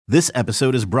This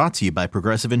episode is brought to you by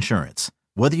Progressive Insurance.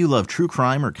 Whether you love true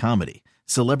crime or comedy,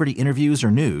 celebrity interviews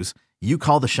or news, you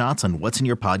call the shots on what's in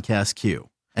your podcast queue.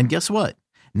 And guess what?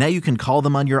 Now you can call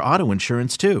them on your auto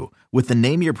insurance too with the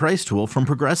Name Your Price tool from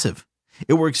Progressive.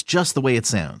 It works just the way it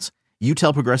sounds. You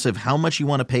tell Progressive how much you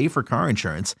want to pay for car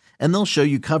insurance, and they'll show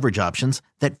you coverage options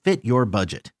that fit your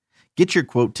budget. Get your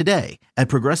quote today at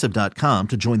Progressive.com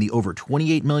to join the over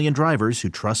 28 million drivers who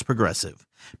trust Progressive.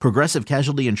 Progressive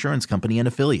Casualty Insurance Company and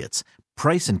Affiliates.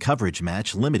 Price and coverage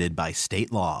match limited by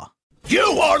state law. You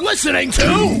are listening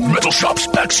to Metal Shop's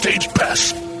Backstage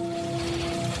Pass.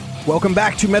 Welcome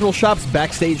back to Metal Shop's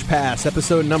Backstage Pass,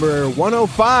 episode number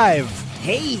 105.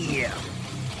 Hey,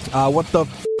 What the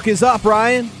f*** is up,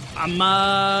 Ryan?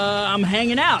 I'm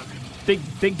hanging out.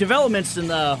 Big developments in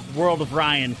the world of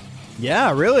Ryan.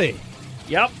 Yeah, really?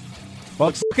 Yep.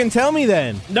 Well, fucking tell me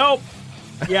then. Nope.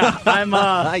 Yeah, I'm.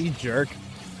 You jerk.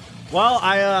 Well,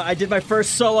 I did my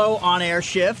first solo on-air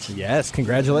shift. Yes,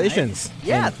 congratulations. Nice.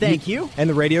 Yeah, thank you. And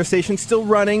the radio station's still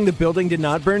running. The building did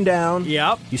not burn down.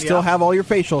 Yep. You still have all your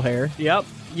facial hair. Yep.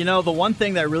 You know, the one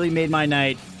thing that really made my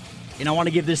night, and I want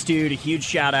to give this dude a huge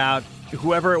shout-out,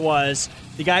 whoever it was,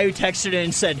 the guy who texted in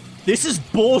and said, "This is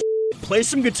bullshit. Play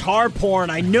some guitar porn.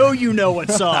 I know you know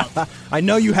what's up." I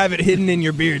know you have it hidden in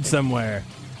your beard somewhere.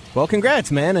 Well,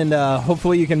 congrats, man, and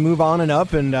hopefully you can move on and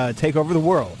up and take over the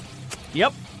world.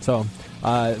 Yep. So,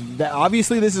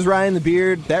 obviously this is Ryan the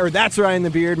Beard. That's Ryan the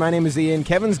Beard. My name is Ian.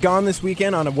 Kevin's gone this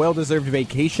weekend on a well-deserved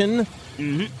vacation.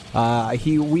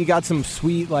 Mm-hmm. We got some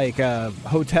sweet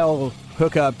hotel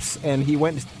hookups, and he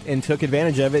went and took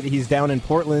advantage of it. He's down in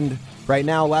Portland right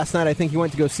now. Last night, I think he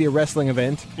went to go see a wrestling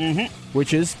event,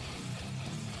 which is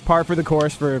par for the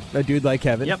course for a dude like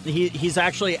Kevin. Yep, he's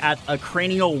actually at a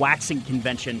cranial waxing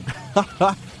convention.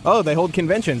 Oh, they hold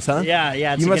conventions, huh? Yeah,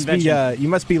 it's a convention. You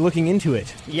must be looking into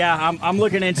it. Yeah, I'm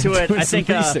looking into it. I think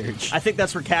research. I think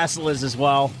that's where Castle is as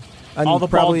well. And all the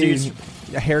bald dudes.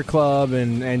 Hair Club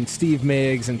and Steve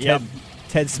Miggs and Yep.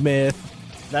 Ted Smith.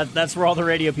 That's where all the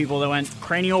radio people that went.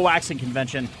 Cranial waxing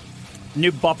convention.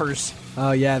 New buffers.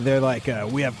 Oh yeah, they're like,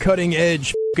 we have cutting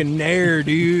edge fucking nair,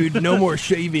 dude. No more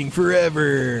shaving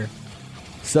forever.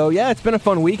 So yeah, it's been a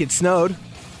fun week. It snowed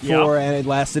and it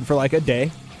lasted for like a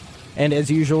day. And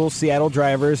as usual, Seattle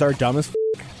drivers are dumb as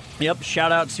f***. Yep.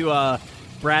 Shout out to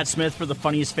Brad Smith for the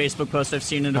funniest Facebook post I've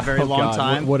seen in a very long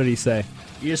time. What did he say?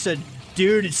 He just said,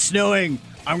 "Dude, it's snowing.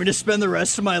 I'm going to spend the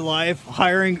rest of my life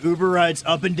hiring Uber rides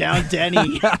up and down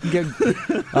Denny."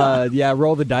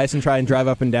 Roll the dice and try and drive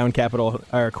up and down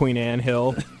Queen Anne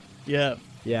Hill. Yeah.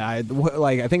 Yeah, I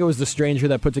think it was The Stranger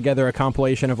that put together a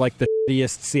compilation of like the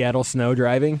shittiest Seattle snow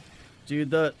driving.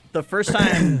 Dude, the first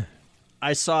time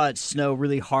I saw it snow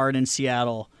really hard in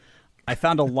Seattle, I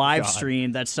found a live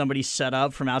stream that somebody set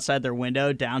up from outside their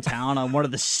window downtown on one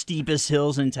of the steepest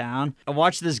hills in town. I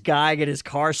watched this guy get his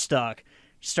car stuck.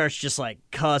 He starts just like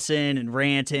cussing and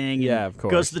ranting. Yeah, and of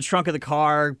course. Goes to the trunk of the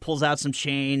car, pulls out some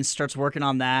chains, starts working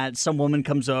on that. Some woman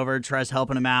comes over, tries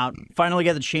helping him out. Finally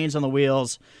get the chains on the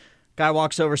wheels. Guy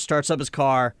walks over, starts up his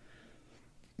car.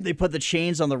 They put the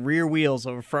chains on the rear wheels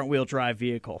of a front-wheel drive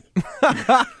vehicle.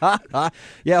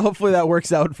 Yeah, hopefully that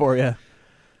works out for you.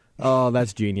 Oh,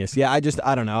 that's genius. Yeah, I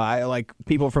don't know. I like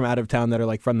people from out of town that are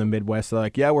like from the Midwest. They're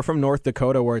like, yeah, we're from North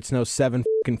Dakota where it snows 7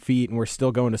 fucking feet and we're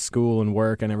still going to school and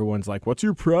work, and everyone's like, what's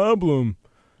your problem?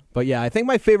 But yeah, I think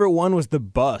my favorite one was the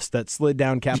bus that slid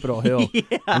down Capitol Hill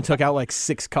and took out like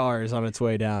 6 cars on its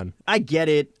way down. I get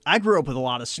it. I grew up with a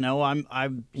lot of snow.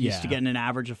 I'm used to getting an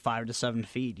average of 5 to 7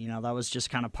 feet. You know, that was just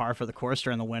kind of par for the course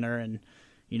during the winter. And,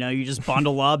 you know, you just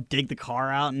bundle up, dig the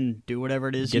car out, and do whatever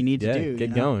it is you need to do.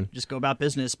 Get going. Just go about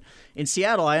business. In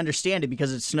Seattle, I understand it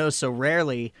because it snows so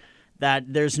rarely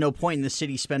that there's no point in the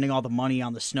city spending all the money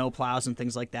on the snow plows and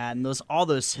things like that. And all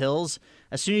those hills,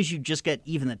 as soon as you just get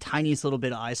even the tiniest little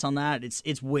bit of ice on that,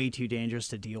 it's way too dangerous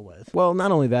to deal with. Well,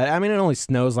 not only that, I mean, it only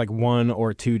snows like 1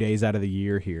 or 2 days out of the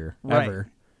year here, ever.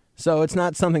 Right. So it's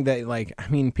not something that, like, I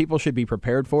mean, people should be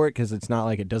prepared for it because it's not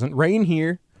like it doesn't rain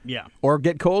here or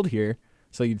get cold here.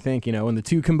 So you'd think, you know, when the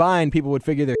two combined, people would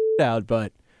figure their shit out.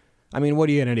 But, I mean, what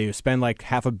are you going to do? Spend like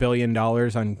 $500 million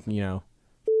on, you know,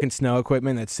 snow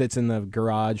equipment that sits in the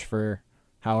garage for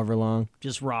however long,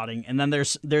 just rotting, and then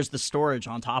there's the storage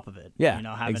on top of it. Yeah, you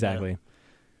know, exactly.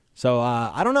 So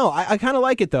I don't know. I kind of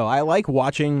like it though. I like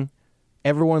watching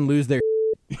everyone lose their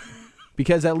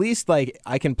because at least like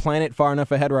I can plan it far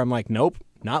enough ahead where I'm like, nope,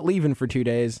 not leaving for 2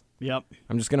 days. Yep.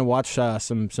 I'm just gonna watch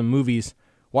some movies,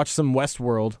 watch some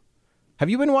Westworld. Have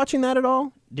you been watching that at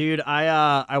all? Dude,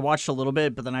 I watched a little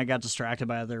bit, but then I got distracted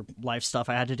by other life stuff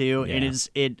I had to do. Yeah.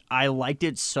 And I liked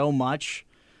it so much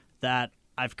that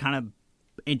I've kind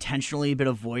of intentionally been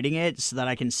avoiding it so that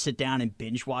I can sit down and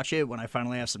binge watch it when I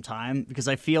finally have some time, because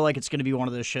I feel like it's going to be one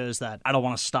of those shows that I don't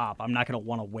want to stop. I'm not going to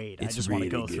want to wait. I just want to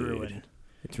go through and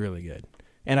It's really good.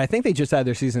 And I think they just had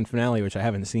their season finale, which I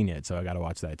haven't seen yet, so I got to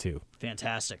watch that too.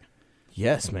 fantastic.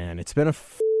 Yes, man. It's been a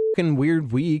fucking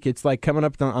weird week. It's like coming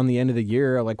up on the end of the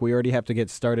year. Like we already have to get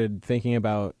started thinking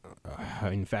about.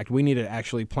 In fact, we need to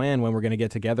actually plan when we're going to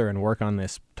get together and work on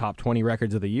this top 20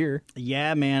 records of the year.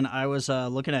 Yeah, man. I was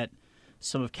looking at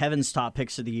some of Kevin's top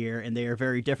picks of the year, and they are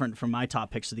very different from my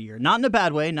top picks of the year. Not in a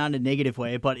bad way, not in a negative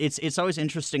way, but it's always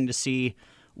interesting to see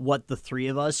what the three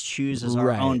of us choose as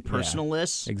our own personal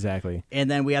lists. Exactly.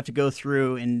 And then we have to go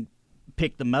through and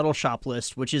pick the Metal Shop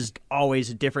list, which is always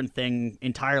a different thing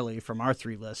entirely from our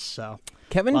three lists. So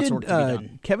Kevin lots of work to be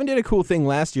done. Kevin did a cool thing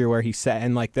last year where he sat,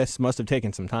 and like this must have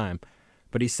taken some time,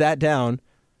 but he sat down,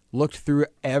 looked through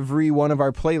every one of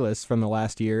our playlists from the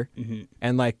last year,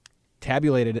 and like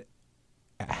tabulated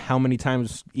how many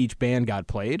times each band got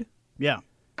played. Yeah.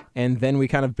 And then we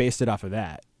kind of based it off of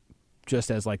that,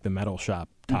 just as like the Metal Shop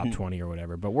top 20 or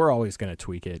whatever. But we're always going to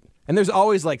tweak it. And there's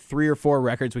always like 3 or 4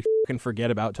 records we can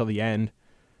forget about till the end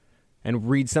and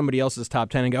read somebody else's top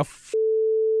 10 and go,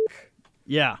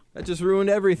 Yeah. that just ruined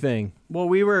everything. Well,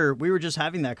 we were just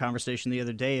having that conversation the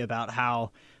other day about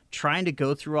how trying to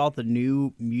go through all the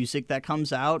new music that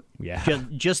comes out, Yeah.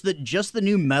 just the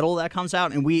new metal that comes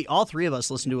out, and we all three of us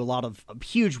listen to a lot of a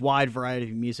huge wide variety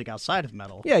of music outside of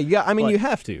metal. Yeah, I mean, But- you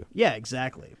have to. Yeah,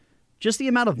 exactly. Just the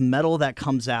amount of metal that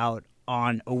comes out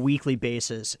on a weekly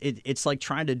basis, it's like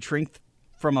trying to drink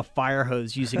from a fire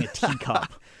hose using a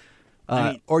teacup.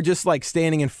 I mean, Or just like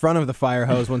standing in front of the fire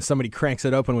hose when somebody cranks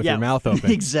it open with your mouth open.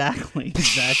 Exactly.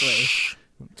 That's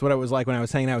what it was like when I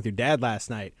was hanging out with your dad last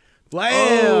night. Blam!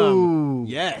 Oh.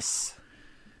 Yes.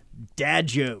 Dad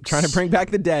jokes. Trying to bring back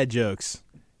the dad jokes.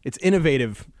 It's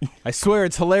innovative. I swear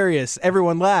it's hilarious.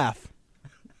 Everyone laugh.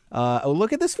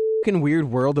 Look at this fucking weird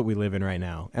world that we live in right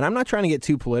now. And I'm not trying to get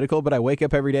too political, but I wake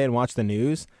up every day and watch the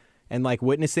news, and like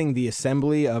witnessing the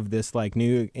assembly of this like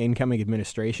new incoming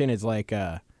administration is like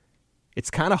it's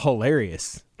kind of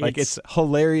hilarious. Like it's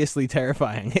hilariously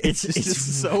terrifying. It's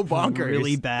just so bonkers.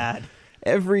 Really bad.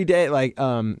 Every day, like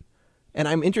and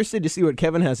I'm interested to see what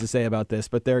Kevin has to say about this,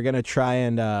 but they're going to try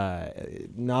and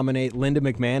nominate Linda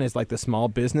McMahon as like the Small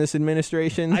Business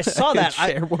Administration. I saw that.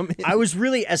 Chairwoman. I was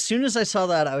really, as soon as I saw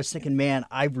that, I was thinking, man,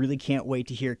 I really can't wait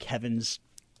to hear Kevin's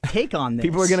take on this.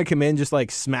 People are going to come in, just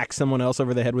like smack someone else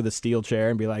over the head with a steel chair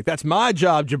and be like, that's my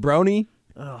job, jabroni.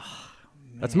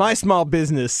 That's my small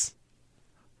business.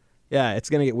 Yeah, it's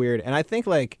going to get weird. And I think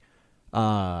like,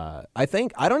 I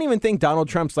don't even think Donald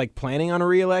Trump's like planning on a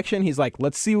re-election. He's like,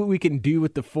 let's see what we can do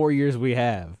with the 4 years we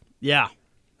have. Yeah.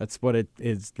 That's what it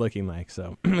is looking like.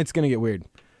 So it's going to get weird.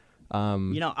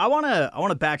 You know, I want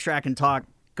to backtrack and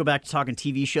go back to talking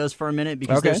TV shows for a minute,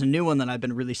 because Okay. there's a new one that I've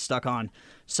been really stuck on.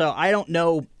 So I don't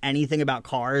know anything about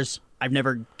cars. I've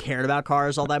never cared about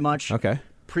cars all that much. Okay.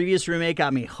 Previous roommate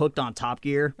got me hooked on Top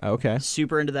Gear. Okay.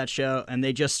 Super into that show, and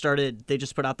they just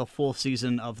put out the full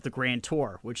season of the Grand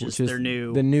Tour, which is their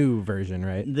new the new version,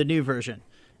 right? the new version.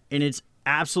 And it's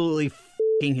absolutely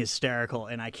fucking hysterical,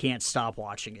 and I can't stop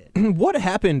watching it. What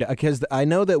happened? Because I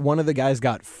know that one of the guys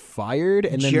got fired,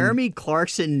 and then Jeremy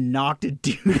Clarkson knocked a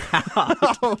dude out.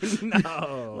 Oh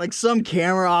no! Like some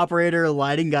camera operator,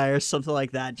 lighting guy, or something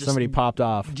like that. Somebody popped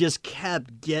off. just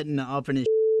kept getting up in his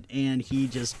and he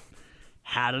just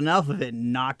had enough of it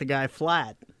and knocked the guy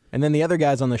flat. And then the other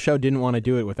guys on the show didn't want to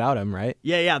do it without him, right?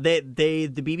 Yeah. The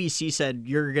BBC said,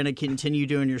 you're gonna continue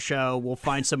doing your show. We'll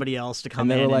find somebody else to come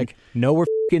And in. they were like, "No, we're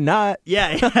fucking not."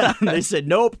 yeah. They said,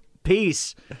 nope,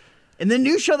 peace. And the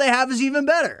new show they have is even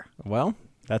better. Well,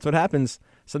 that's what happens.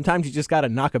 Sometimes you just got to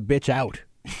knock a bitch out.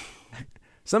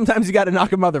 Sometimes you got to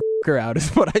knock a motherfucker out, is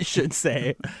what I should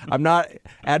say. I'm not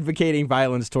advocating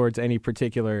violence towards any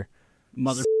particular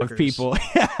Motherfuckers. of people.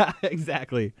 Yeah,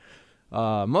 exactly.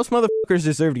 Most motherfuckers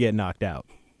deserve to get knocked out.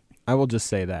 I will just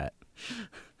say that.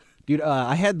 Dude,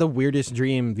 I had the weirdest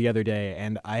dream the other day,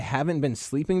 and I haven't been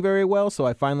sleeping very well, so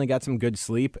I finally got some good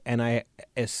sleep, and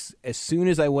as soon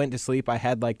as I went to sleep, I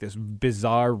had like this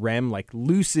bizarre REM, like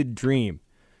lucid dream,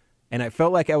 and I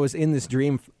felt like I was in this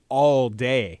dream all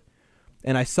day.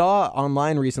 And I saw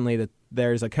online recently that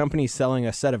there's a company selling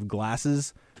a set of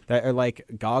glasses that are like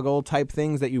goggle type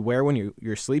things that you wear when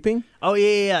you're sleeping. Oh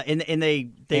yeah. And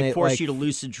they it, force like- you to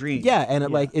lucid dream. Yeah, and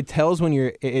it like it tells when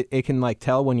it can like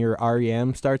tell when your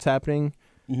REM starts happening.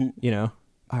 You know,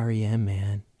 REM,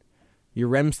 man. Your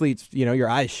REM sleeps, you know, your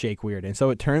eyes shake weird, and so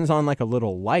it turns on like a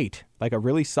little light, like a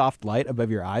really soft light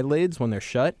above your eyelids when they're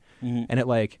shut, and it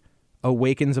like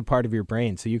awakens a part of your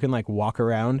brain, so you can like walk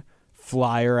around,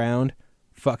 fly around,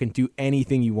 fucking do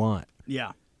anything you want.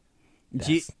 Yeah.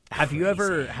 That's Have you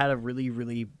ever had a really,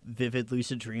 really vivid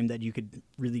lucid dream that you could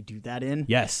really do that in?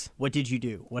 Yes. What did you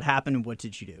do? What happened and what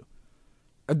did you do?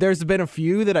 There's been a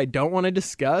few that I don't want to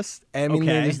discuss. I mean,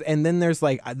 Okay. and then there's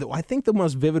like, I think the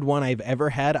most vivid one I've ever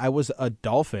had, I was a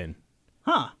dolphin.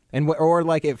 Huh. And or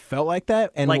like it felt like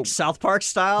that. And Like South Park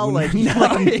style? Like, No,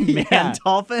 like a man yeah.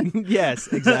 dolphin? Yes,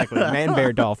 exactly. Man,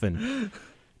 bear, dolphin.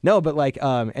 No, but like,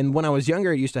 and when I was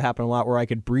younger, it used to happen a lot where I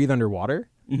could breathe underwater.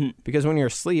 Mm-hmm. Because when you're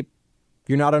asleep,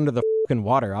 you're not under the fucking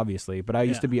water, obviously. But I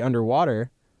used to be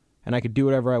underwater, and I could do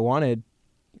whatever I wanted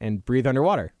and breathe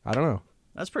underwater. I don't know.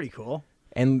 That's pretty cool.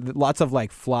 And lots of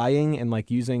like flying and like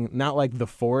using, not like the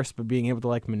force, but being able to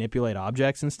like manipulate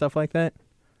objects and stuff like that.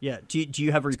 Yeah. Do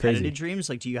you have crazy. repetitive dreams?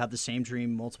 Like, do you have the same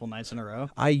dream multiple nights in a row?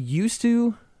 I used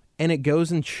to, and it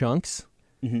goes in chunks.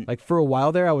 Mm-hmm. Like for a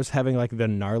while there, I was having like the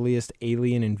gnarliest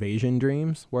alien invasion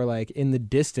dreams where like in the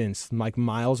distance, like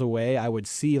miles away, I would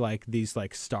see like these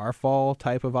like starfall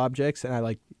type of objects. And I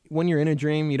like, when you're in a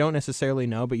dream, you don't necessarily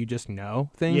know, but you just know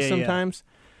things Yeah, yeah. sometimes.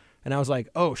 And I was like,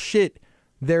 oh shit,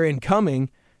 they're incoming.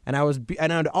 And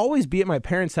and I'd always be at my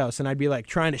parents' house and I'd be like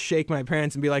trying to shake my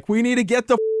parents and be like, we need to get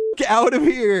the out of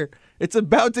here. It's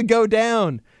about to go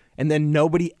down. And then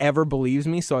nobody ever believes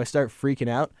me. So I start freaking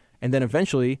out. And then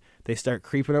eventually they start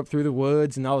creeping up through the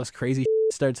woods and all this crazy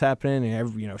starts happening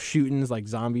and shootings like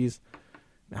zombies.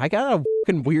 I got a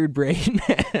fucking weird brain,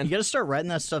 man. You got to start writing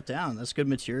that stuff down. That's good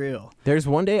material. There's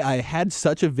one day I had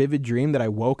such a vivid dream that I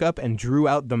woke up and drew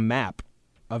out the map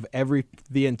of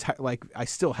the entire, like I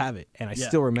still have it and I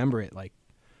still remember it. Like,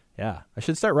 yeah, I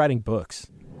should start writing books.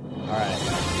 All right.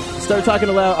 Start talking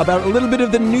about a little bit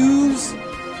of the news.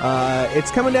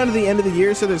 It's coming down to the end of the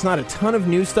year, so there's not a ton of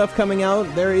new stuff coming out.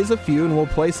 There is a few, and we'll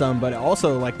play some, but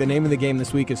also, like, the name of the game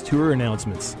this week is tour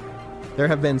announcements. There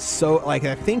have been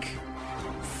I think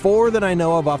 4 that I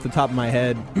know of off the top of my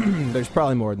head. There's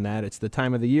probably more than that. It's the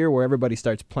time of the year where everybody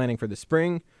starts planning for the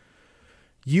spring.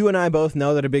 You and I both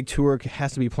know that a big tour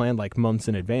has to be planned, like, months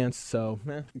in advance, so,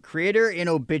 Creator in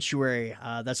Obituary.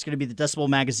 That's going to be the Decibel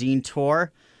Magazine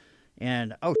tour.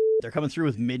 And, they're coming through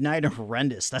with Midnight and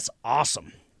Horrendous. That's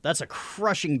awesome. That's a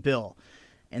crushing bill.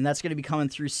 And that's going to be coming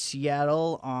through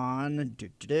Seattle on...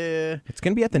 It's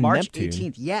going to be at the March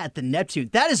Neptune. 18th. Yeah, at the Neptune.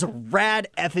 That is a rad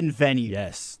effing venue.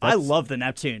 Yes. I love the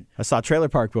Neptune. I saw Trailer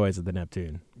Park Boys at the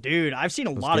Neptune. Dude, I've seen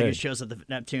a lot of good good shows at the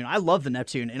Neptune. I love the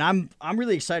Neptune. And I'm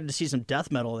really excited to see some death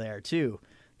metal there, too.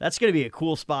 That's going to be a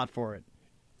cool spot for it.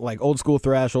 Like old school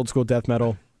thrash, old school death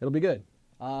metal. It'll be good.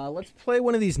 Let's play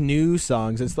one of these new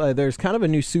songs. It's there's kind of a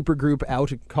new supergroup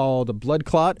out called Blood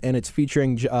Clot, and it's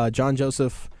featuring John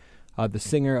Joseph, the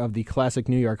singer of the classic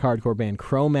New York hardcore band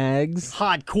Cro-Mags.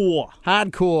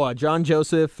 Hardcore. John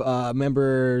Joseph,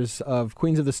 members of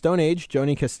Queens of the Stone Age,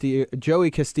 Joey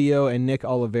Castillo, and Nick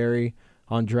Oliveri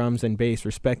on drums and bass,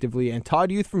 respectively, and Todd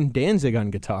Youth from Danzig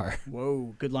on guitar.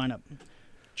 Whoa, good lineup.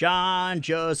 John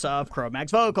Joseph,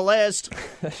 Cro-Mags vocalist.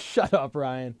 Shut up,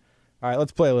 Ryan. All right,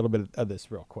 let's play a little bit of this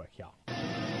real quick, y'all.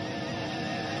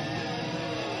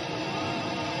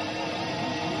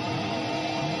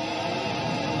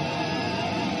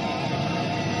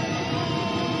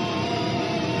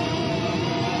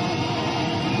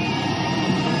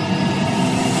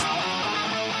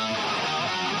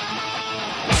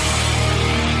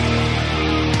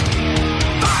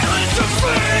 Violence of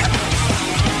flame,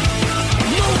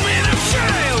 movement of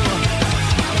shame,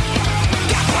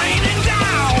 got raining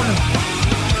down,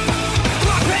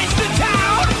 blood paints the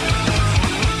town,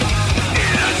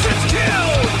 innocence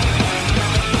killed,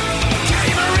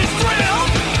 gamer is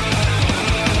thrilled,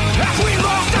 as we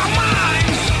lost our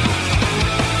minds,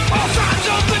 all signs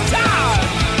of the time,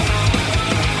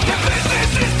 the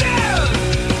business is dead,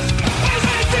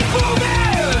 business is moving.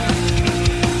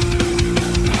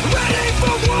 Ready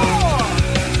for war,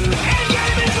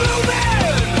 endgame is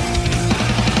looming.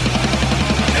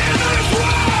 In this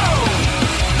world,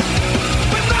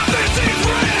 when nothing seems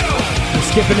real, We're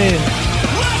skipping in.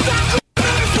 let's not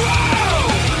in this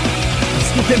world,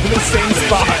 Skipping to the same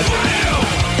spot. real.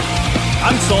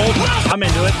 I'm sold. I'm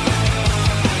into it.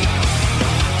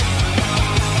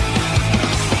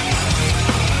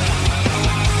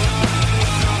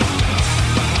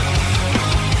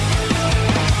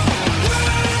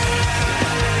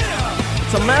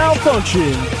 It's a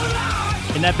malfunction.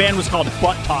 And that band was called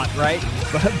Butt Pot, right?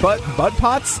 Butt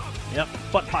pots? Yep,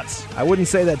 Butt Pots. I wouldn't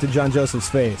say that to John Joseph's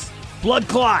face. Blood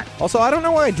Clot. Also, I don't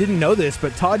know why I didn't know this,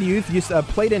 but Todd Youth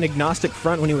played an agnostic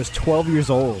front when he was 12 years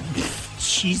old.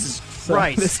 Jesus So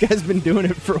Christ. this guy's been doing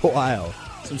it for a while.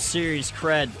 Some serious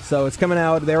cred. So it's coming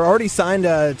out. They're already signed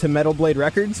to Metal Blade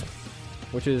Records,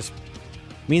 which is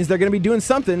means they're going to be doing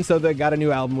something. So they got a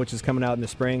new album, which is coming out in the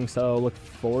spring. So look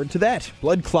forward to that.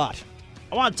 Blood Clot.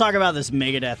 I want to talk about this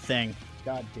Megadeth thing.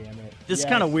 God damn it. This is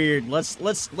kind of weird. Let's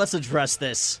address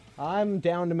this. I'm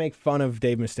down to make fun of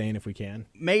Dave Mustaine if we can.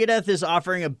 Megadeth is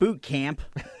offering a boot camp,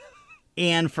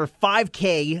 and for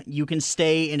 $5,000, you can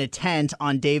stay in a tent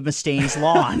on Dave Mustaine's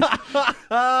lawn.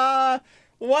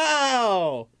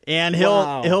 Wow. And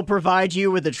Wow. he'll provide you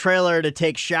with a trailer to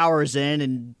take showers in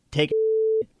and take a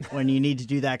when you need to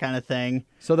do that kind of thing.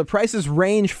 So the prices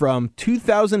range from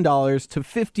 $2,000 to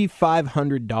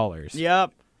 $5,500.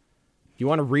 Yep. You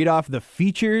want to read off the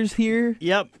features here?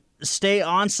 Yep. Stay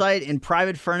on site in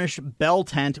private furnished bell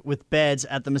tent with beds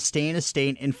at the Mustaine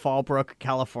Estate in Fallbrook,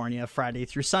 California, Friday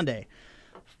through Sunday.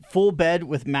 Full bed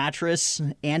with mattress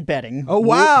and bedding. Oh,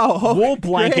 wow. Wool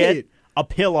blanket, Great. a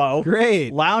pillow.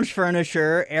 Great. Lounge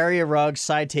furniture, area rug,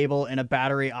 side table, and a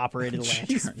battery operated lantern.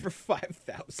 Jeez, for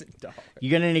 $5,000. You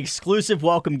get an exclusive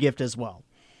welcome gift as well.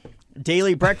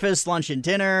 Daily breakfast, lunch, and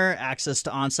dinner, access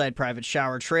to on-site private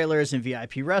shower trailers and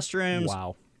VIP restrooms.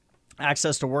 Wow.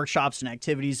 Access to workshops and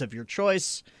activities of your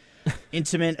choice.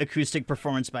 Intimate acoustic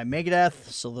performance by Megadeth,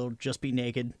 so they'll just be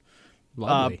naked.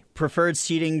 Lovely. Preferred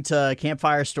seating to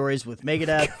campfire stories with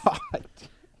Megadeth.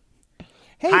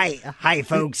 Hi,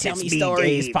 folks. Tell it's me me,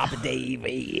 stories, Dave. Papa Dave.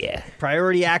 Yeah.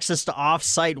 Priority access to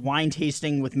off-site wine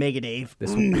tasting with Megadeth.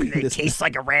 It tastes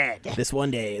like a red. This one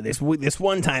day, this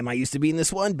one time, I used to be in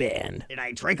this one band. And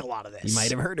I drink a lot of this. You might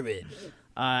have heard of it.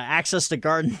 Access to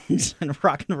gardens and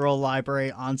rock and roll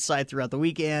library on-site throughout the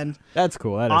weekend. That's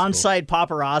cool. That is On-site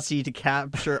paparazzi to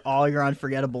capture all your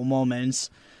unforgettable moments.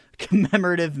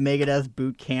 Commemorative Megadeth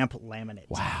boot camp laminate.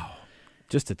 cool. Wow.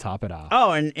 Just to top it off.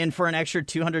 Oh, and for an extra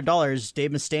 $200,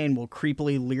 Dave Mustaine will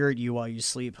creepily leer at you while you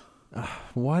sleep.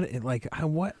 What? Like,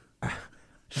 what?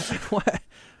 What?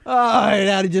 Oh,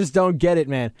 I just don't get it,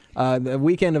 man. The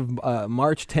weekend of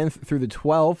March 10th through the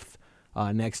 12th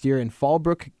next year in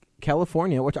Fallbrook,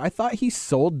 California, which I thought he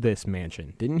sold this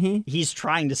mansion, didn't he? He's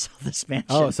trying to sell this mansion.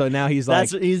 Oh, so now he's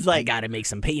That's like, what he's I like. gotta make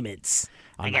some payments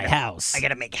on my house. I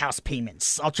gotta make house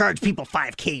payments. I'll charge people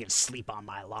 $5,000 to sleep on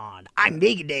my lawn. I'm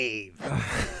Mega Dave.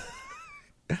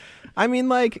 I mean,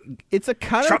 like, it's a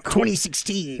kind Truck of cool,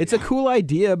 2016. it's a cool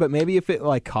idea, but maybe if it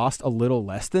like cost a little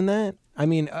less than that. I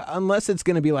mean, unless it's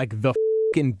gonna be like the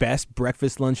fucking best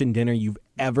breakfast, lunch, and dinner you've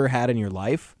ever had in your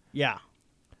life, Yeah.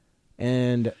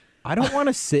 and I don't want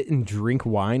to sit and drink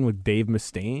wine with Dave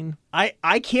Mustaine.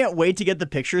 I can't wait to get the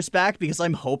pictures back because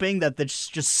I'm hoping that this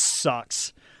just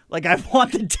sucks. Like, I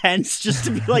want the tents just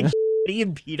to be like shitty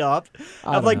and beat up.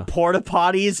 I Have don't like know. porta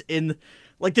potties in,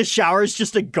 like the shower is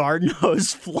just a garden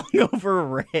hose flung over a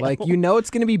rail. Like, you know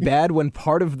it's going to be bad when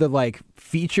part of the, like,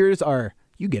 features are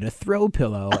you get a throw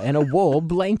pillow and a wool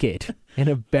blanket and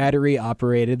a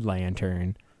battery-operated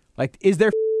lantern. Like, is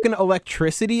there fucking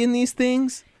electricity in these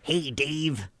things? Hey,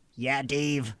 Dave. Yeah,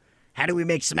 Dave. How do we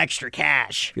make some extra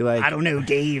cash? Feel like- I don't know,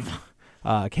 Dave.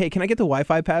 Hey, can I get the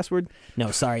Wi-Fi password? No,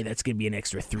 sorry, that's gonna be an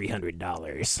extra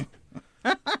 $300.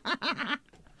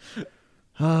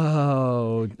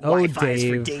 Oh, Wi-Fi's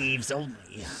for Dave. Dave's only.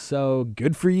 So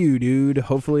good for you, dude.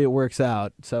 Hopefully it works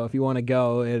out. So if you want to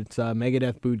go, it's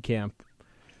Megadeth Boot Camp.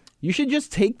 You should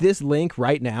just take this link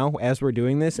right now as we're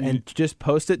doing this and just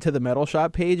post it to the Metal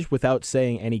Shop page without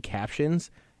saying any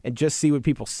captions and just see what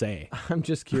people say. I'm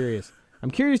just curious.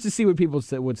 I'm curious to see what people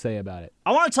would say about it.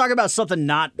 I want to talk about something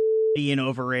not and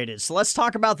overrated. So let's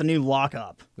talk about the new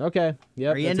Lockup. Okay.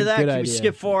 Yep. Are you that's into a that? good Can we idea.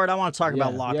 skip forward? I want to talk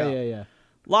about Lockup. Yeah.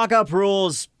 Lockup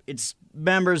rules. It's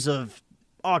members of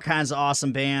all kinds of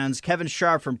awesome bands. Kevin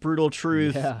Sharp from Brutal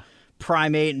Truth, Yeah.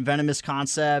 Primate and Venomous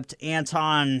Concept,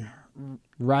 Anton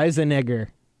Reisenegger.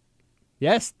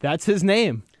 Yes, that's his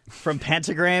name. from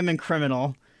Pentagram and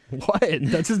Criminal. What?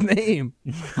 That's his name.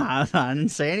 I didn't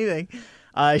say anything.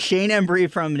 Shane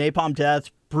Embry from Napalm Death,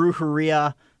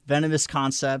 Brujeria, Venomous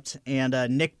Concept, and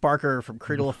Nick Barker from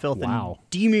Cradle of Filth Wow. and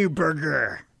Demu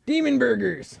Burger. Demon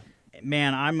Burgers.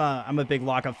 Man, I'm a big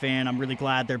Lockup fan. I'm really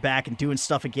glad they're back and doing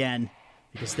stuff again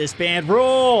because this band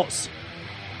rules.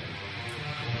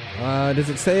 Does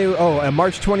it say? Oh,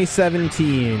 March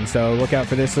 2017. So look out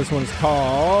for this. This one's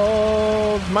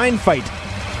called Mind Fight.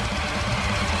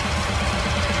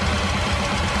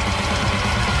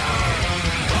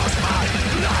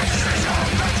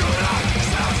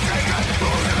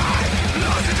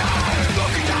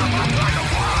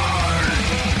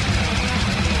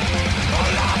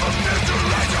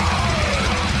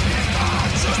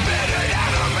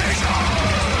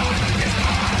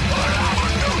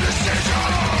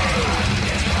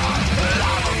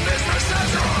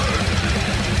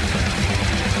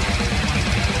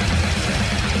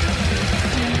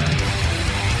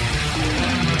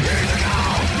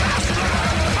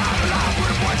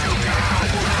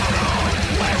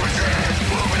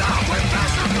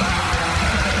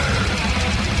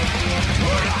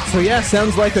 So yeah,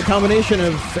 sounds like a combination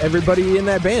of everybody in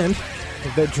that band.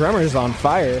 The drummer's on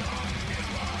fire.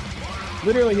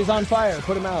 Literally, he's on fire.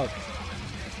 Put him out.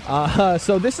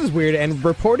 So this is weird, and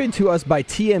reported to us by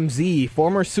TMZ,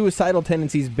 former Suicidal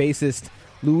Tendencies bassist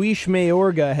Luis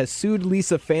Mayorga has sued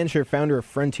Lisa Fancher, founder of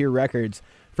Frontier Records,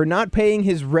 for not paying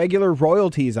his regular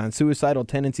royalties on Suicidal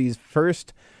Tendencies'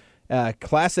 first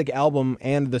classic album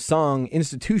and the song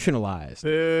Institutionalized.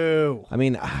 Boo. I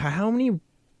mean, how many...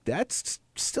 That's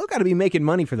still got to be making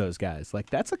money for those guys.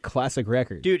 Like, that's a classic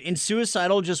record. Dude, and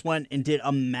Suicidal just went and did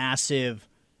a massive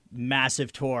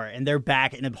tour, and they're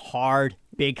back in a hard,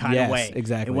 big kind of way.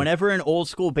 Exactly. And whenever an old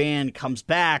school band comes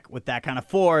back with that kind of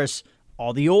force,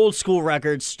 all the old school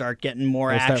records start getting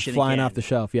more They action start flying again. off the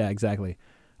shelf. Yeah, exactly.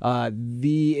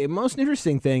 The most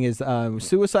interesting thing is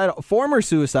former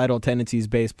Suicidal Tendencies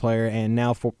bass player and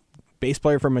now bass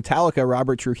player for Metallica,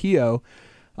 Robert Trujillo,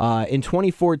 in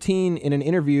 2014 in an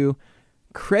interview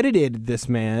credited this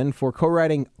man for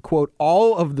co-writing, quote,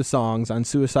 all of the songs on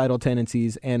Suicidal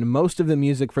Tendencies and most of the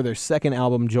music for their second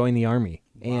album, Join the Army.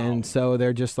 Wow. And so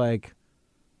they're just like,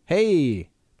 hey,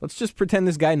 let's just pretend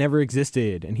this guy never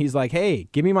existed. And he's like, hey,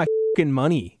 give me my fucking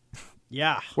money.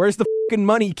 Yeah. Where's the fucking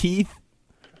money, Keith?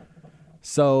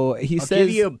 So he I'll says,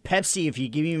 give you a Pepsi if you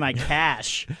give me my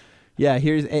cash. yeah,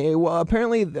 well,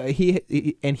 apparently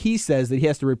he says that he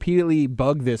has to repeatedly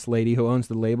bug this lady who owns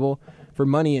the label for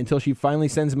money until she finally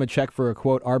sends him a check for a,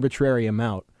 quote, arbitrary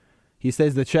amount. He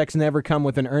says the checks never come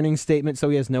with an earnings statement, so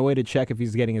he has no way to check if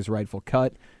he's getting his rightful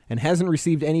cut, and hasn't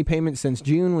received any payment since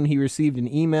June when he received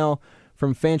an email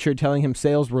from Fancher telling him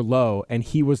sales were low and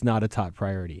he was not a top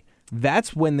priority.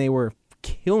 That's when they were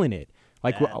killing it.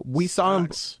 Like, we saw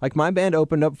him, like, my band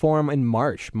opened up for him in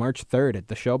March 3rd at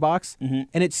the Showbox,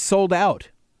 and it sold out.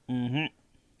 Mm-hmm.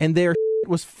 And their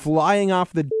was flying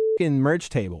off the merch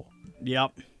table.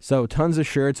 Yep. So tons of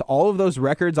shirts, all of those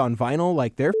records on vinyl,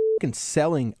 like, they're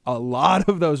selling a lot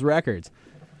of those records.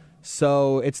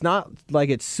 So it's not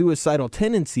like it's Suicidal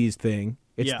Tendencies thing.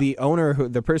 It's the owner,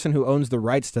 the person who owns the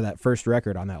rights to that first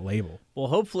record on that label. Well,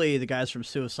 hopefully the guys from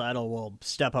Suicidal will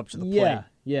step up to the plate.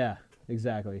 Yeah.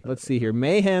 Exactly. Let's see here.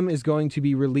 Mayhem is going to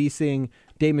be releasing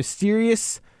De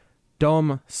Mysterious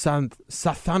Dom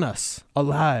Sathanas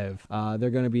Alive. They're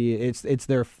going to be, it's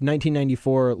their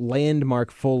 1994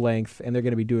 landmark full length, and they're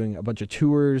going to be doing a bunch of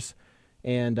tours,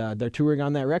 and they're touring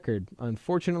on that record.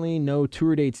 Unfortunately, no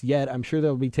tour dates yet. I'm sure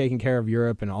they'll be taking care of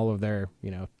Europe and all of their,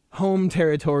 home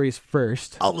territories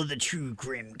first. All of the true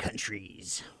grim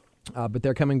countries. But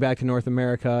they're coming back to North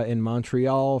America in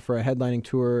Montreal for a headlining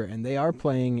tour, and they are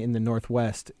playing in the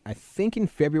Northwest, I think in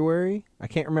February. I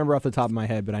can't remember off the top of my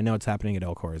head, but I know it's happening at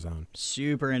El Corazon.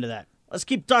 Super into that. Let's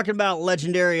keep talking about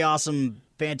legendary, awesome,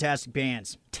 fantastic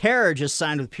bands. Terror just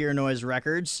signed with Pure Noise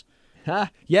Records.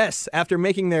 Yes, after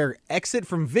making their exit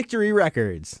from Victory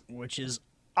Records. Which is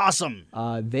awesome.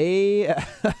 They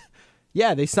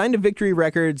signed to Victory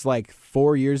Records like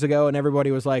 4 years ago, and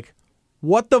everybody was like,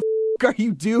 what the f*** are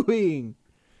you doing?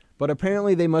 But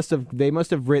apparently they must have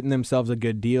written themselves a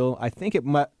good deal. I think it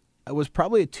was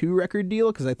probably a 2-record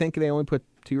deal, because I think they only put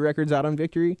 2 records out on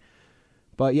Victory.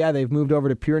 But yeah, they've moved over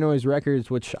to Pure Noise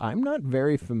Records, which I'm not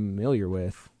very familiar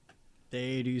with.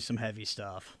 They do some heavy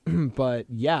stuff. But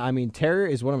yeah, I mean, Terror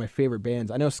is one of my favorite bands.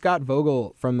 I know Scott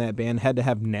Vogel from that band had to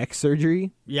have neck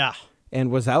surgery. Yeah. And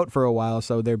was out for a while,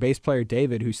 so their bass player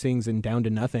David, who sings in Down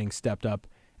to Nothing, stepped up.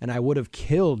 And I would have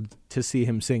killed to see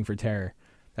him sing for Terror.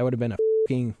 That would have been a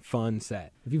fucking fun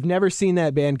set. If you've never seen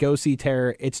that band, go see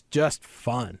Terror. It's just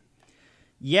fun.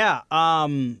 Yeah.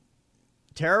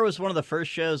 Terror was one of the first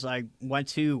shows I went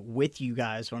to with you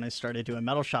guys when I started doing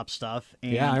Metal Shop stuff.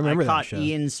 And yeah, I remember that show. I caught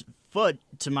Ian's foot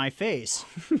to my face.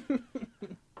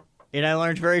 And I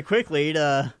learned very quickly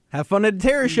to have fun at a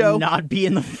Terror show. Not be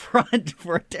in the front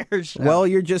for a Terror show. Well,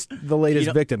 you're just the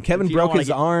latest victim. Kevin broke his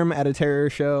arm at a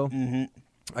Terror show. Mm-hmm.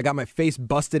 I got my face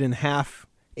busted in half,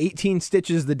 18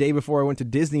 stitches the day before I went to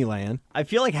Disneyland. I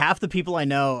feel like half the people I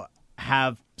know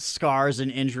have scars and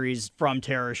injuries from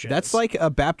Terror shows. That's like a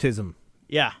baptism.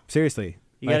 Yeah. Seriously.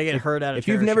 You got to get hurt at a Terror show. If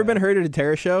you've never been hurt at a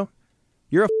Terror show,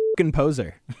 you're a fucking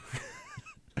poser.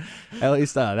 At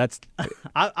least that's.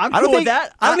 I'm cool with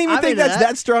that. I don't even think that's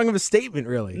that strong of a statement,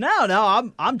 really.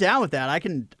 No, I'm down with that. I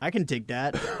can dig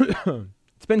that.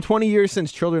 It's been 20 years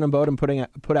since Children of Bodom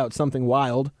put out Something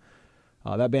Wild.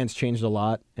 That band's changed a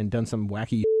lot and done some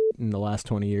wacky in the last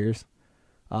 20 years.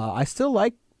 I still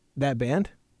like that band.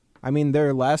 I mean,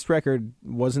 their last record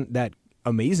wasn't that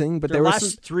amazing, but their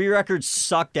last 3 records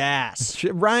sucked ass.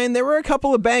 Ryan, there were a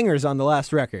couple of bangers on the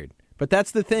last record, but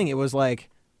that's the thing. It was like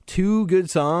 2 good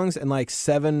songs and like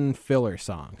 7 filler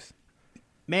songs.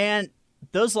 Man,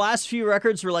 those last few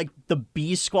records were like the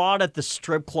B Squad at the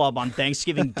strip club on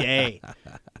Thanksgiving Day.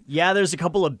 Yeah, there's a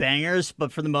couple of bangers,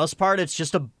 but for the most part, it's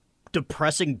just a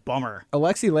depressing bummer.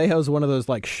 Alexi Laiho's one of those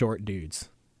like short dudes.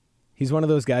 He's one of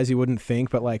those guys you wouldn't think,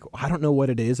 but like I don't know what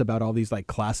it is about all these like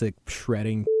classic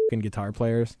shredding fucking guitar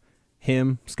players.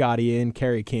 Him, Scotty Ian,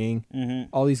 Kerry King,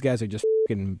 all these guys are just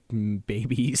fucking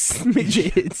babies,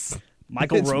 midgets.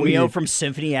 Michael It's Romeo weird. from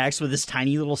Symphony X with his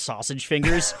tiny little sausage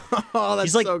fingers. Oh, that's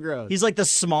He's like so gross. he's like the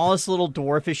smallest little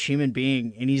dwarfish human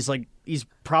being, and he's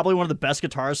probably one of the best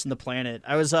guitarists on the planet.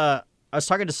 I was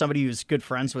talking to somebody who's good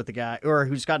friends with the guy, or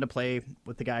who's gotten to play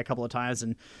with the guy a couple of times,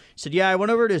 and he said, "Yeah, I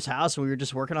went over to his house and we were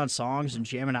just working on songs and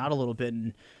jamming out a little bit,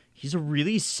 and he's a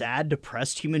really sad,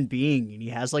 depressed human being, and he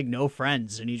has like no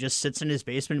friends, and he just sits in his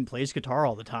basement and plays guitar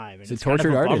all the time. And He's a it's kind of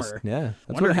tortured a artist. bummer. Yeah,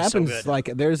 that's Wonder what he's so happens. good. Like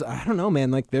I don't know,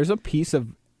 man. Like there's a piece of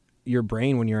your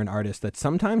brain when you're an artist that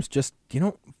sometimes just you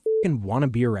don't fucking want to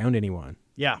be around anyone.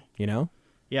 Yeah, You know,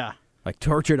 yeah. like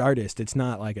tortured artist. It's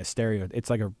not like a stereo. It's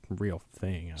like a real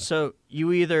thing. So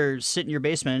you either sit in your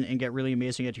basement and get really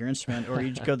amazing at your instrument, or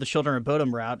you go the Children of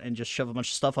Bodom route and just shove a bunch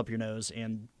of stuff up your nose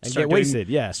and start get doing, wasted,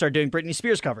 yeah. Start doing Britney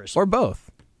Spears covers. Or both.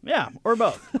 Yeah, or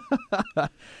both.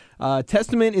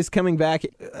 Testament is coming back,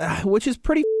 which is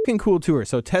pretty fucking cool tour.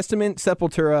 So Testament,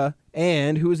 Sepultura,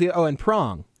 and and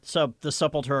Prong. So the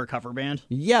Sepultura cover band.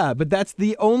 Yeah, but that's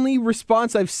the only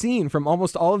response I've seen from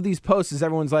almost all of these posts is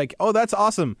everyone's like, "Oh, that's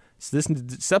awesome. So this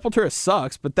Sepultura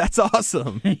sucks, but that's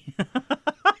awesome."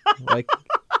 Like,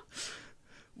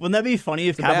 Wouldn't that be funny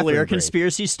if a bathroom Cavalier break.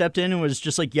 Conspiracy stepped in and was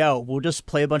just like, "Yo, we'll just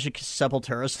play a bunch of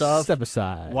Sepultura stuff. step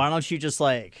aside. Why don't you just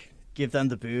like give them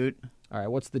the boot?" All right,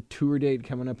 what's the tour date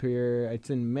coming up here? It's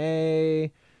in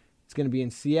May. It's going to be in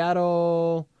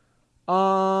Seattle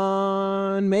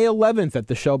on May 11th at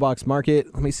the Shellbox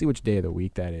Market. Let me see which day of the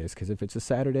week that is, because if it's a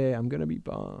Saturday, I'm going to be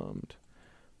bummed.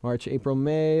 March, April,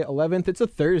 May 11th. It's a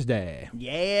Thursday.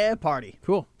 Yeah, party.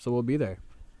 Cool. So we'll be there.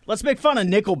 Let's make fun of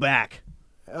Nickelback.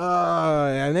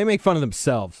 And they make fun of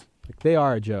themselves. Like, they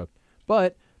are a joke.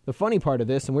 But the funny part of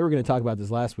this, and we were going to talk about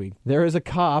this last week, there is a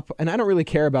cop, and I don't really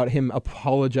care about him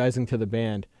apologizing to the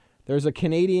band. There's a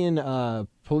Canadian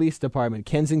police department,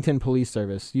 Kensington Police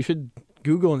Service. You should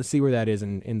Google and see where that is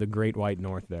in the Great White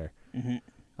North there.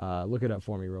 Look it up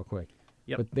for me real quick.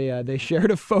 Yep. But they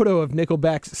shared a photo of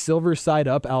Nickelback's Silver Side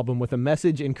Up album with a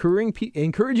message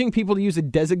encouraging people to use a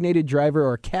designated driver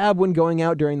or cab when going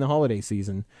out during the holiday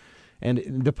season. And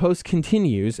the post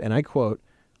continues, and I quote,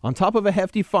 "On top of a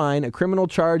hefty fine, a criminal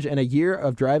charge, and a year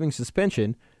of driving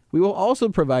suspension, we will also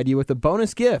provide you with a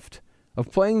bonus gift of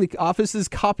playing the office's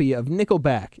copy of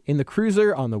Nickelback in the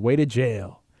cruiser on the way to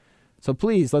jail. So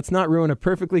please, let's not ruin a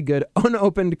perfectly good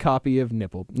unopened copy of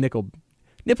Nickelback.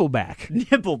 Nickelback.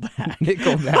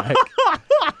 Nickelback.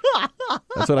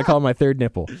 That's what I call my third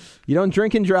nipple. You don't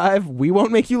drink and drive, we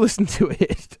won't make you listen to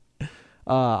it."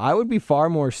 I would be far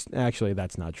more... Actually,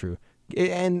 that's not true.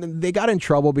 And they got in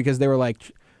trouble because they were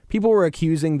like... People were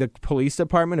accusing the police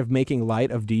department of making light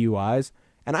of DUIs.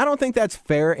 And I don't think that's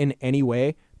fair in any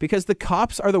way, because the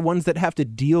cops are the ones that have to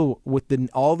deal with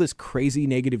all this crazy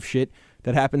negative shit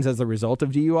that happens as a result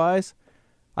of DUIs.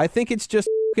 I think it's just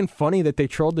fucking funny that they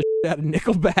trolled the shit out of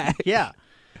Nickelback. Yeah.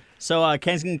 So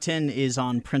Kensington is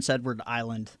on Prince Edward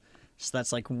Island. So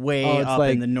that's like way Oh, it's up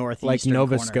like, in the northeastern like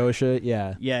Nova corner. Scotia,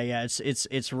 yeah. Yeah.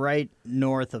 It's right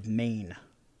north of Maine,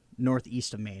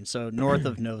 northeast of Maine. So north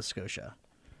of Nova Scotia.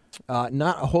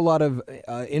 Not a whole lot of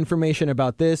information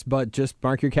about this, but just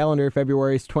mark your calendar,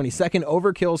 February 22nd.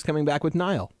 Overkill's coming back with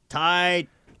Nile. Tight.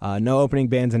 No opening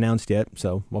bands announced yet,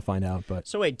 so we'll find out. But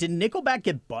So wait, did Nickelback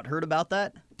get butthurt about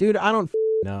that? dude, I don't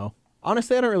know.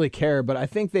 Honestly, I don't really care, but I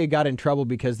think they got in trouble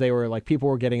because they were like, people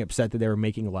were getting upset that they were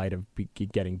making light of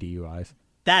getting DUIs.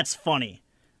 That's funny,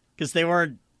 because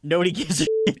nobody gives a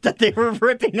shit that they were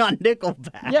ripping on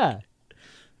Nickelback. Yeah.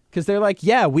 Because they're like,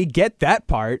 yeah, we get that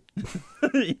part.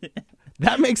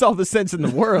 That makes all the sense in the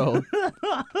world.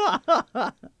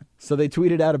 So they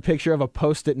tweeted out a picture of a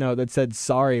Post-it note that said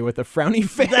sorry with a frowny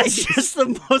face. That's just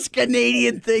the most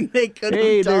Canadian thing they could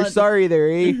Hey, have done. they're sorry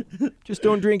there, eh? Just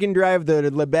don't drink and drive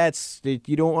the Labatt's.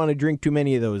 You don't want to drink too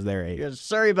many of those there, eh? Yeah,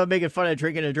 sorry about making fun of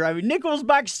drinking and driving.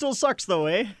 Nickelback still sucks though,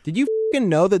 eh? Did you fucking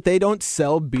know that they don't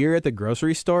sell beer at the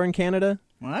grocery store in Canada?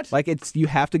 What? Like, you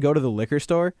have to go to the liquor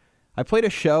store. I played a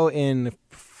show in,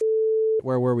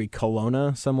 where were we,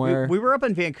 Kelowna somewhere? we were up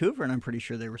in Vancouver, and I'm pretty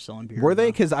sure they were selling beer. Were they?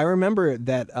 though. Because I remember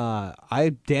that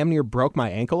I damn near broke my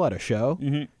ankle at a show,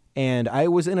 and I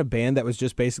was in a band that was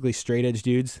just basically straight edge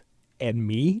dudes and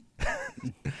me,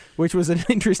 which was an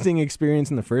interesting experience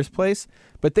in the first place.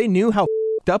 But they knew how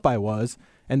f***ed up I was,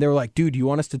 and they were like, "Dude, you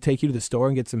want us to take you to the store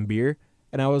and get some beer?"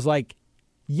 And I was like,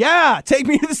 Yeah, take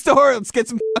me to the store. Let's get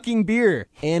some fucking beer.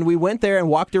 And we went there and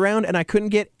walked around, and I couldn't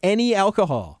get any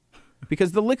alcohol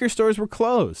because the liquor stores were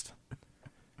closed.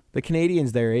 The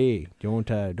Canadians there, hey,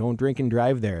 don't drink and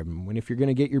drive there. If you're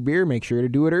gonna get your beer, make sure to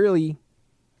do it early.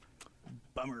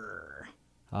 Bummer.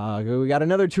 We got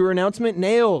another tour announcement.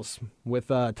 Nails with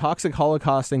Toxic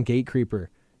Holocaust and Gatecreeper.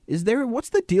 What's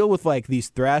the deal with like these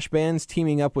thrash bands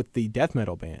teaming up with the death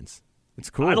metal bands? It's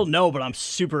cool. I don't know, but I'm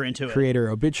super into it. Creator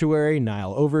Obituary,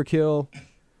 Nile Overkill.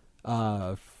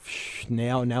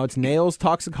 Now it's Nails,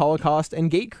 Toxic Holocaust, and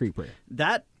Gatecreeper.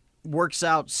 That works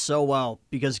out so well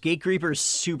because Gatecreeper is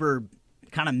super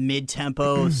kind of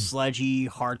mid-tempo, sledgy,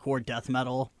 hardcore death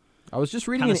metal I was just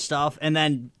reading kind of it. stuff. And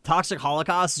then Toxic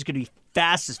Holocaust is going to be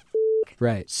fast as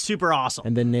Right. super awesome.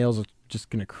 And then Nails are just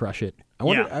going to crush it.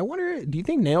 I wonder, do you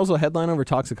think Nails will headline over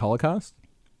Toxic Holocaust?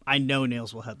 I know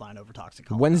Nails will headline over Toxic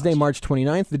Holocaust. Wednesday, March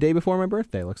 29th, the day before my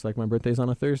birthday. Looks like my birthday's on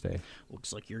a Thursday.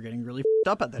 Looks like you're getting really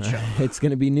up at that show. It's going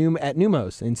to be at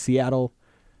Numos in Seattle.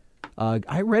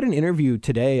 I read an interview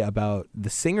today about the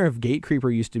singer of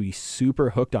Gatecreeper used to be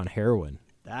super hooked on heroin.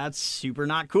 That's super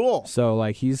not cool. So,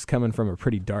 like, he's coming from a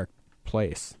pretty dark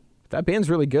place. That band's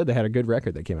really good. They had a good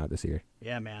record that came out this year.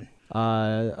 Yeah, man.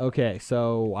 Okay,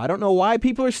 so I don't know why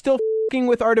people are still f***ing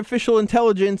with artificial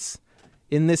intelligence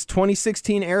in this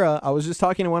 2016 era. I was just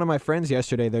talking to one of my friends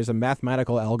yesterday. There's a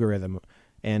mathematical algorithm,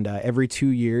 and every 2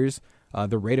 years,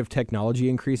 the rate of technology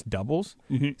increase doubles.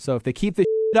 Mm-hmm. So if they keep this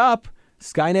shit up,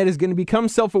 Skynet is going to become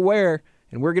self-aware,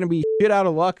 and we're going to be shit out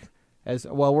of luck.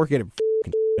 We're getting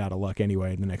f***ing shit out of luck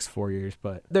anyway in the next 4 years.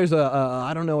 But there's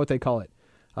I don't know what they call it.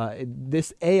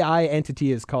 This AI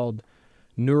entity is called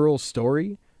Neural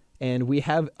Story, and we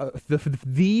have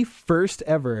the first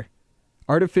ever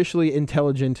artificially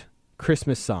intelligent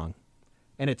Christmas song,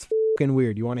 and it's fucking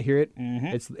weird. You want to hear it?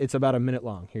 Mm-hmm. It's about a minute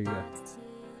long. Here you go.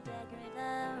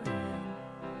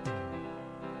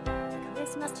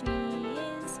 Christmas tree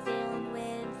is filled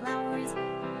with flowers.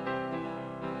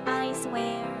 I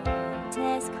swear it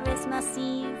is Christmas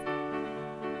Eve.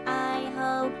 I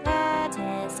hope that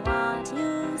is what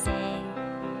you say.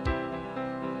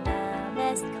 The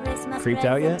best Christmas Creeped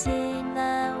out yet? present in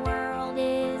the world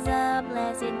is a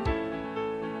blessing.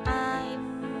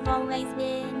 I've always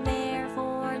been there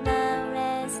for the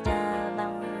rest of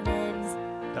our lives.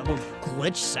 That little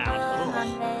glitch sound.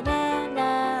 Ugh.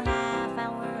 1.5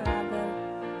 hours ago.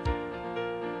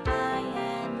 I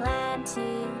am glad to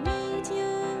meet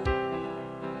you.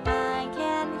 I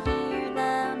can hear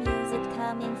the music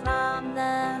coming from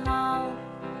the hall.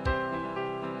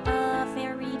 A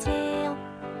fairy tale,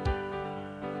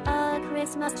 a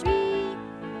Christmas tree.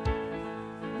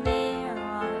 There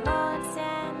are lots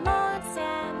and lots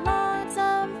and lots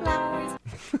of flowers.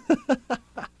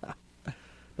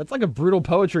 That's like a brutal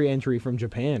poetry entry from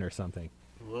Japan or something.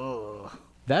 Whoa.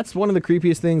 That's one of the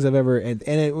creepiest things I've ever.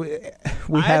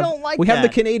 We have don't like we have the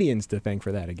that. Canadians to thank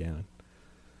for that again.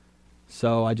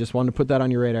 So I just wanted to put that on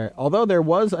your radar. Although there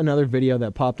was another video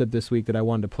that popped up this week that I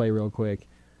wanted to play real quick,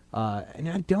 and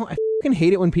I fucking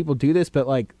hate it when people do this, but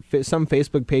like some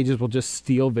Facebook pages will just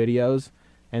steal videos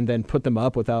and then put them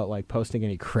up without like posting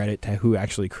any credit to who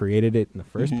actually created it in the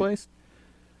first place.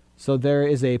 So there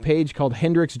is a page called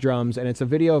Hendrix Drums, and it's a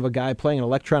video of a guy playing an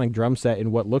electronic drum set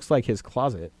in what looks like his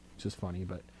closet, which is funny,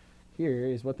 but here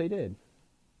is what they did.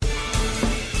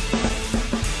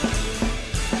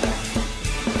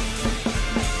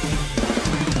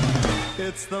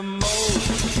 It's the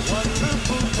most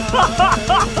wonderful time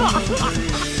of the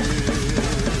year.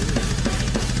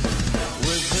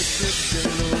 With the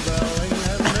jingle belling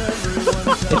and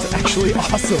everyone It's shouting. actually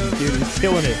awesome, dude. He's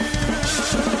killing it. It's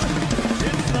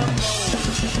the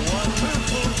most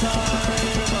wonderful time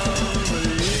of the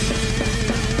year.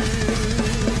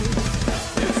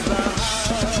 It's the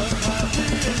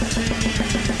happiest season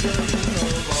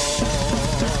of all.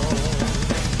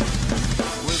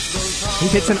 With those He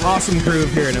hits an awesome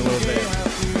groove here in a little bit.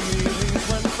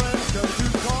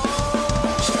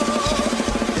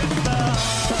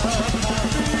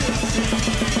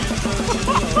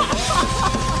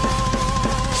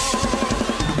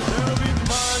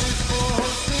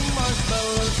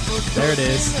 There it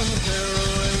is.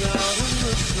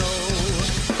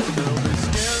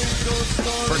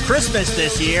 For Christmas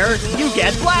this year, you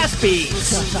get blast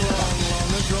beats.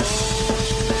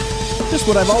 Just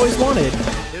what I've always wanted.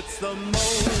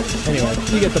 Anyway,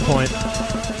 you get the point.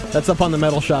 That's up on the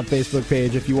Metal Shop Facebook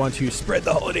page if you want to spread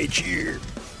the holiday cheer.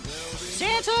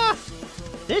 Santa,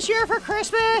 this year for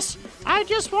Christmas, I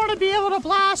just want to be able to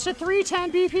blast at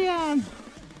 310 BPM.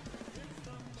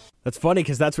 That's funny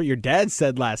because that's what your dad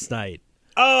said last night.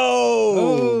 Oh!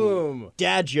 Boom!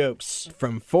 Dad jokes.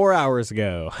 From 4 hours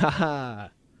ago. Haha.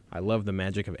 I love the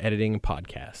magic of editing a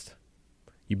podcast.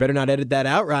 You better not edit that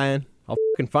out, Ryan. I'll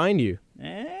fucking find you.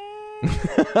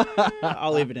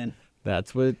 I'll leave it in.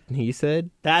 That's what he said?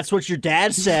 That's what your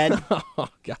dad said. Oh,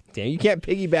 God damn. You can't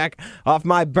piggyback off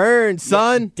my burn,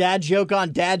 son. Dad joke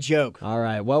on dad joke. All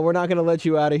right. Well, we're not going to let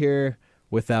you out of here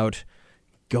without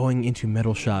going into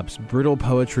Metal Shop's Brittle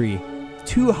Poetry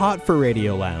Too Hot for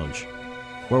Radio Lounge,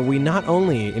 where we not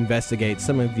only investigate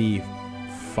some of the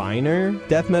finer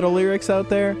death metal lyrics out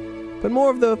there, but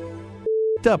more of the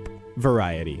up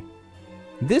variety.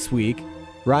 This week,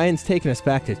 Ryan's taken us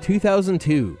back to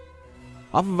 2002.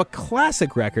 Off of a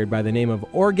classic record by the name of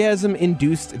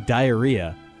Orgasm-Induced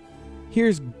Diarrhea,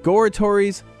 here's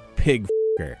Goratori's Pig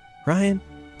F***er. Ryan,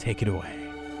 take it away.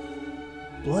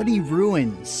 Bloody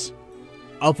ruins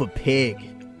of a pig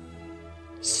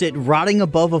sit rotting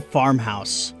above a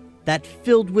farmhouse that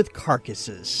filled with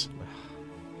carcasses.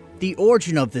 The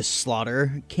origin of this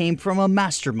slaughter came from a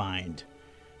mastermind.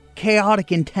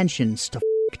 Chaotic intentions to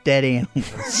f*** dead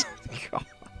animals.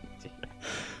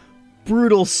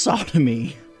 Brutal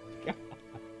sodomy.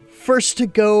 First to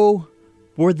go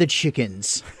were the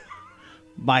chickens.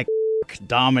 My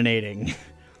dominating,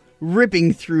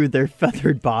 ripping through their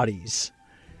feathered bodies.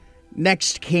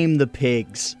 Next came the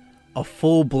pigs, a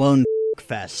full-blown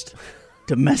fest.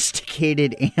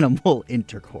 Domesticated animal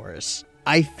intercourse.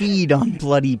 I feed on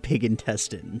bloody pig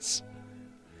intestines.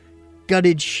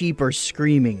 Gutted sheep are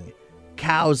screaming,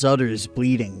 cows' udders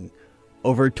bleeding.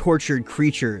 Over tortured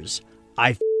creatures,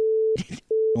 I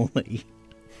only.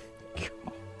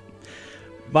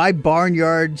 My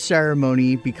barnyard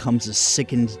ceremony becomes a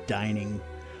sickened dining.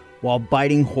 While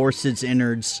biting horses'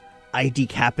 innards, I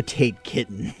decapitate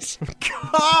kittens.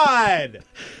 God!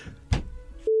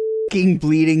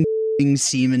 Bleeding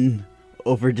semen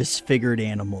over disfigured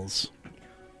animals.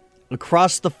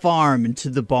 Across the farm into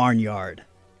the barnyard,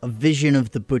 a vision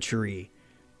of the butchery.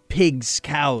 Pigs,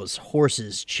 cows,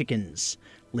 horses, chickens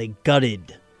lay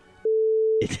gutted,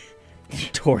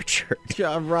 tortured.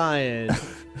 God, Ryan.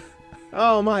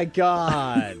 Oh my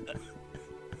God.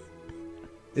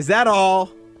 Is that all?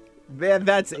 Man,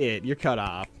 that's it. You're cut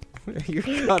off. You're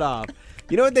cut off.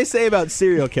 You know what they say about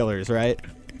serial killers, right?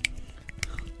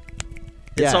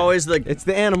 It's Yeah. always the It's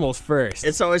the animals first.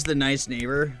 it's always the nice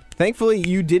neighbor. Thankfully,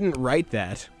 you didn't write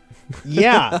that.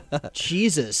 Yeah.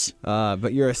 Jesus.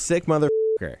 But you're a sick motherfucker.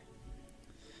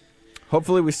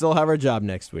 Hopefully, we still have our job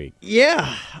next week.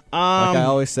 Yeah. Like I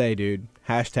always say, dude.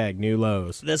 Hashtag new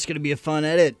lows. That's gonna be a fun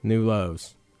edit. New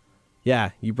lows. Yeah,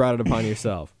 you brought it upon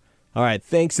yourself. All right,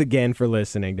 thanks again for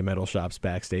listening to Metal Shop's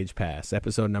Backstage Pass,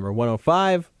 episode number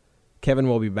 105. Kevin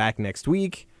will be back next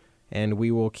week, and we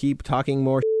will keep talking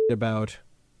more about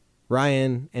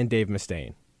Ryan and Dave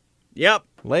Mustaine. Yep.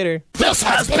 Later. This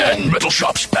has been Metal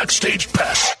Shop's Backstage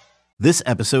Pass. This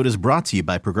episode is brought to you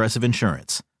by Progressive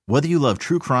Insurance. Whether you love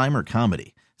true crime or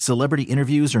comedy, celebrity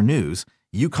interviews or news,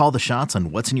 you call the shots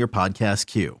on what's in your podcast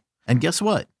queue. And guess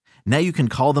what? Now you can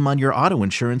call them on your auto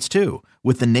insurance too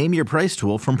with the Name Your Price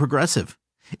tool from Progressive.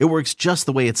 It works just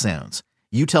the way it sounds.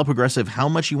 You tell Progressive how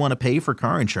much you want to pay for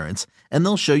car insurance, and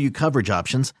they'll show you coverage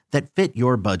options that fit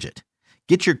your budget.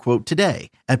 Get your quote today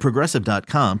at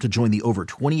Progressive.com to join the over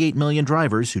 28 million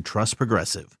drivers who trust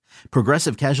Progressive.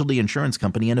 Progressive Casualty Insurance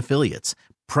Company and Affiliates.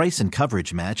 Price and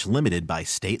coverage match limited by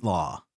state law.